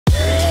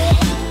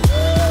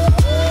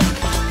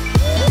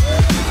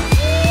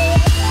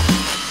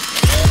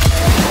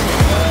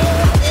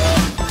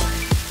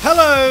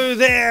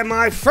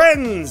my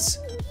friends!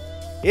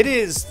 It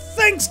is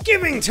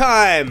Thanksgiving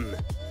time,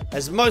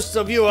 as most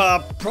of you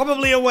are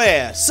probably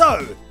aware.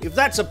 So, if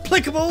that's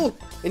applicable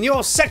in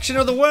your section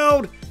of the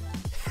world,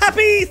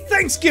 happy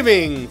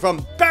Thanksgiving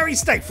from Barry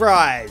Steak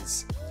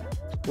Fries.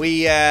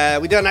 We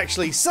don't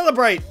actually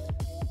celebrate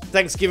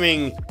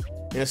Thanksgiving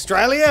in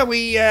Australia.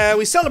 We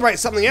celebrate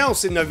something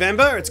else in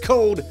November. It's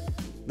called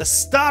the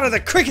start of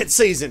the cricket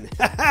season.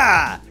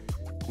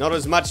 Not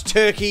as much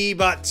turkey,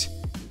 but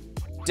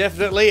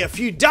definitely a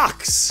few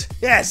ducks.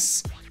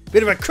 Yes,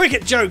 bit of a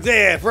cricket joke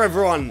there for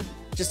everyone,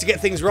 just to get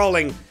things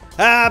rolling.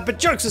 But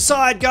jokes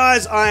aside,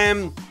 guys, I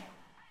am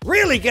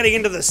really getting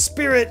into the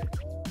spirit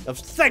of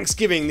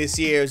Thanksgiving this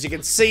year, as you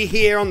can see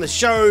here on the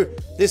show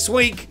this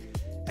week.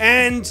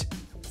 And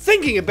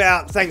thinking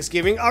about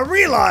Thanksgiving, I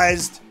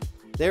realized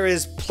there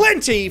is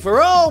plenty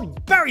for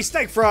old Barry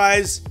Steak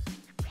Fries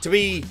to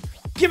be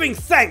giving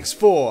thanks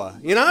for,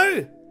 you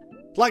know?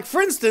 Like,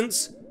 for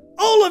instance,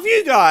 all of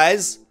you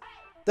guys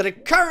that are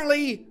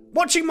currently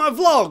watching my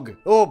vlog,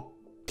 or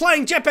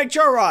playing Jetpack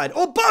Joyride,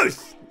 or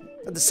both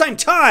at the same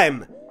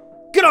time.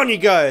 Good on you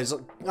guys.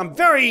 I'm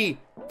very,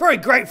 very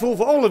grateful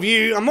for all of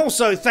you. I'm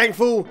also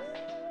thankful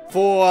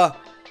for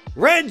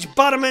Reg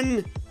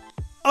Butterman,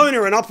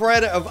 owner and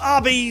operator of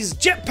RB's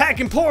Jetpack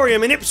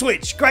Emporium in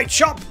Ipswich. Great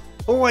shop,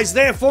 always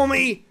there for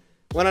me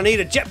when I need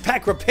a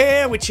jetpack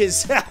repair, which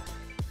is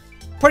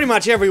pretty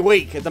much every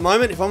week at the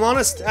moment, if I'm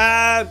honest.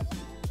 I'm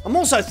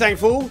also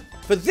thankful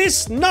for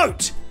this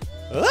note.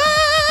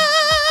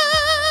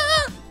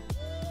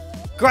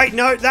 Great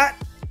note, that.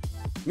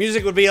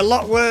 Music would be a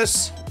lot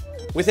worse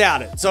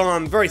without it. So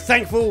I'm very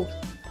thankful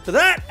for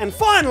that. And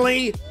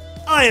finally,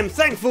 I am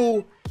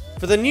thankful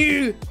for the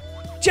new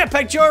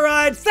Jetpack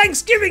Joyride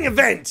Thanksgiving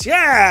event.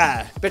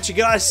 Yeah, bet you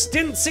guys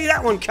didn't see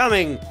that one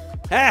coming.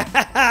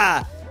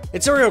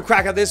 It's a real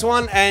cracker, this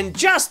one, and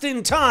just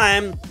in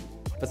time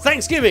for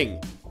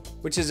Thanksgiving,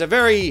 which is a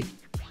very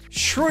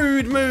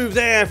shrewd move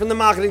there from the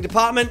marketing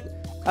department,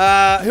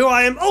 who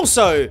I am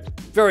also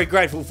very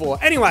grateful for.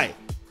 Anyway,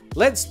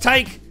 let's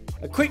take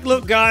a quick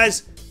look,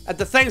 guys, at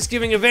the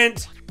Thanksgiving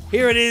event.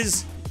 Here it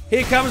is.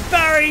 Here comes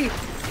Barry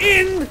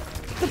in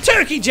the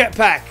turkey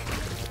jetpack.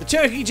 The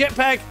turkey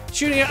jetpack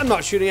shooting out, I'm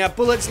not shooting out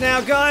bullets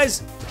now,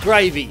 guys.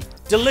 Gravy,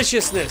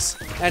 deliciousness,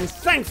 and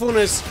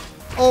thankfulness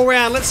all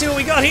round. Let's see what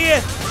we got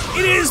here.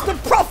 It is the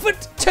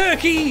Prophet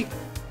Turkey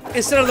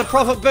instead of the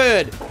Prophet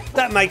Bird.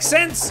 That makes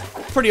sense.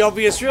 Pretty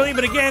obvious, really,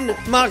 but again,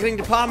 marketing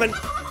department,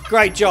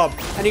 great job.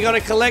 And you got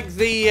to collect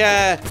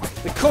the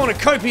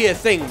cornucopia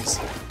things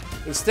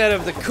instead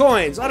of the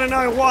coins. I don't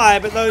know why,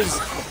 but those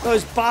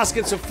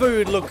baskets of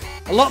food look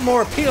a lot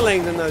more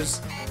appealing than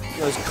those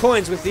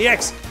coins with the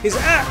X.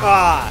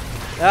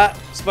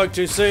 Spoke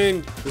too soon.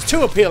 It was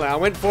too appealing. I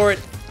went for it.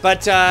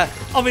 But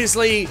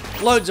obviously,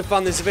 loads of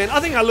fun this event. I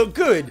think I look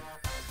good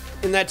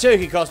in that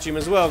turkey costume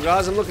as well,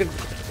 guys. I'm looking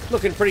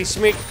pretty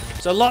smick.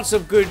 So lots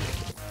of good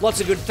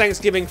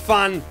Thanksgiving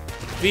fun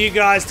for you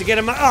guys to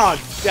get them.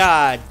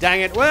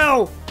 Dang it.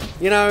 Well,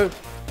 you know,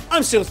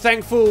 I'm still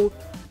thankful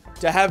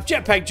to have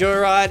Jetpack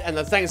Joyride and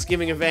the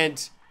Thanksgiving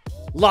event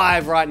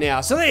live right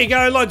now. So there you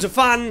go, loads of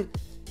fun.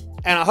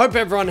 And I hope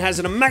everyone has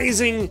an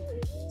amazing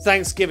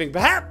Thanksgiving.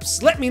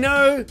 Perhaps let me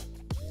know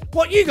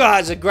what you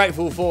guys are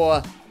grateful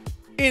for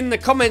in the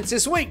comments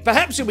this week.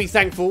 Perhaps you'll be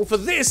thankful for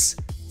this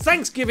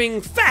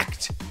Thanksgiving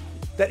fact,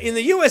 that in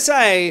the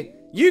USA,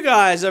 you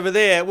guys over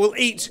there will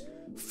eat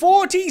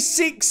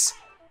 46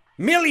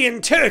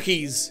 million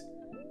turkeys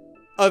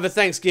over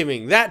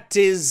Thanksgiving. That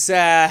is,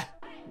 well,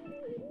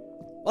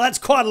 that's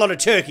quite a lot of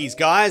turkeys,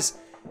 guys.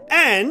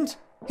 And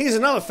here's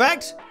another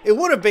fact. It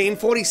would have been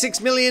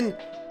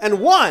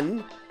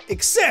 46,000,001,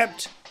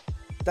 except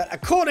that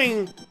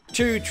according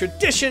to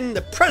tradition,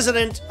 the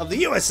President of the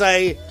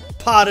USA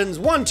pardons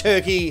one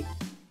turkey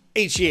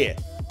each year.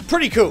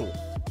 Pretty cool.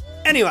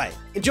 Anyway,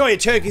 enjoy your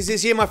turkeys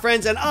this year, my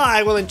friends, and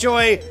I will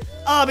enjoy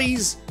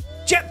RB's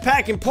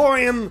Jetpack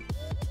Emporium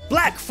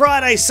Black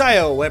Friday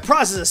sale, where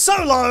prices are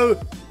so low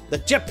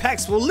that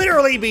jetpacks will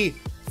literally be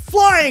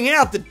flying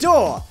out the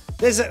door.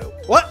 There's a...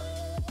 What?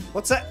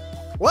 What's that?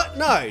 What?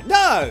 No,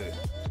 no!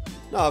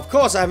 No, of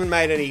course I haven't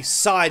made any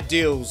side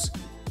deals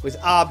with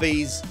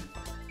RB's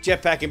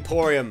Jetpack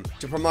Emporium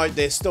to promote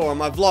their store on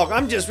my vlog.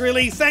 I'm just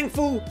really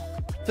thankful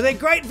for their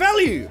great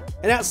value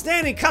and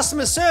outstanding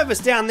customer service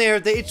down there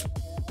at the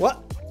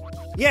What?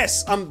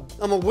 Yes, I'm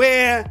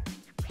aware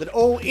that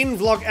all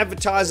in-vlog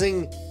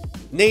advertising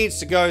needs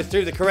to go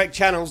through the correct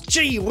channels.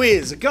 Gee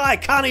whiz, a guy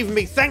can't even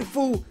be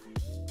thankful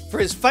for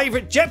his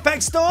favorite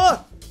jetpack store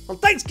on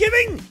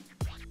Thanksgiving?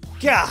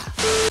 Gah.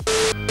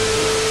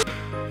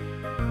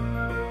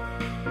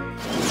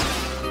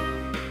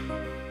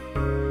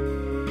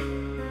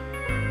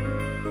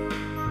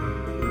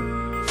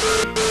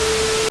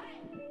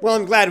 Well,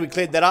 I'm glad we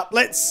cleared that up.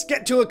 Let's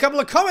get to a couple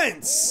of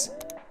comments.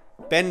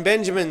 Ben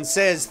Benjamin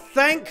says,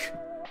 thank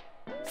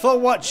for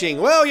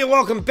watching. Well, you're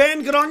welcome,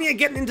 Ben. Good on you.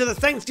 Getting into the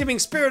Thanksgiving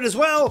spirit as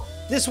well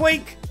this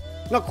week.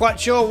 Not quite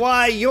sure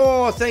why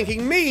you're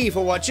thanking me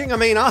for watching. I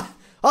mean,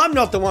 I'm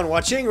not the one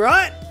watching,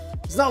 right?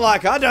 It's not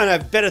like I don't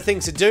have better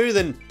things to do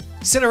than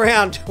sit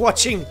around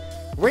watching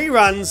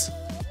reruns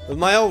of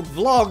my old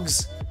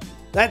vlogs.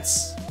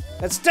 That's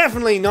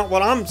definitely not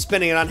what I'm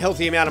spending an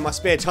unhealthy amount of my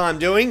spare time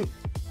doing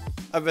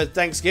over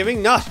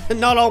Thanksgiving. Not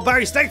old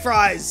Barry steak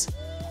fries.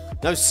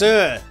 No,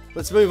 sir.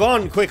 Let's move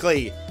on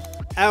quickly.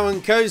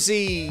 Alan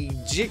Cozy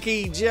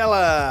Jicky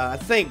Jella, I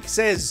think,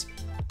 says,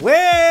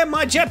 "Where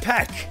my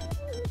jetpack?"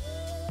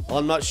 Well,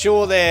 I'm not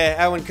sure there,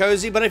 Alan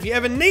Cozy, but if you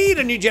ever need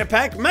a new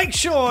jetpack, make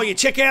sure you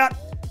check out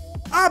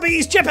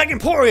RB's Jetpack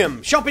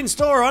Emporium, shop in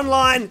store,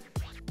 online.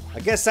 I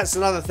guess that's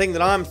another thing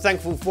that I'm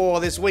thankful for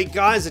this week,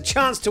 guys. A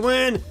chance to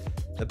earn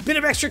a bit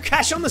of extra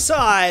cash on the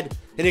side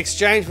in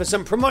exchange for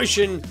some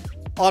promotion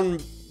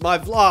on my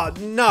vlog.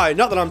 No,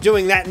 not that I'm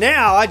doing that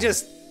now. I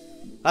just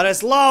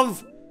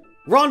love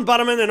Ron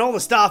Butterman and all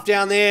the staff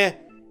down there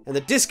and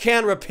the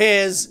discount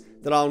repairs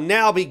that I'll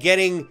now be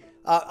getting.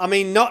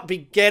 Not be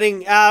getting.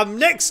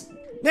 Next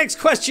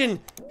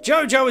question.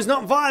 Jojo is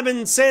not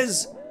vibing,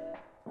 says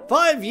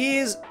 5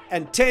 years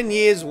and 10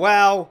 years.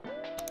 Wow,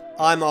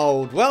 I'm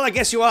old. Well, I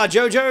guess you are,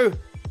 Jojo.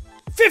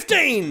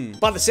 15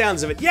 by the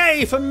sounds of it.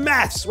 Yay for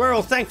maths. We're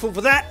all thankful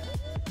for that.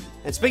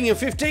 And speaking of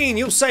 15,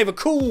 you'll save a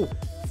cool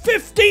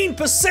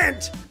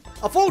 15%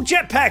 off all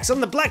jetpacks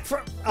on the Black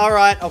Friday. All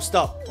right, I'll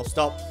stop.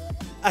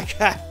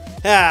 Okay.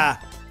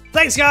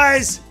 Thanks,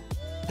 guys.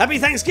 Happy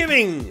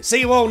Thanksgiving. See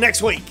you all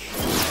next week.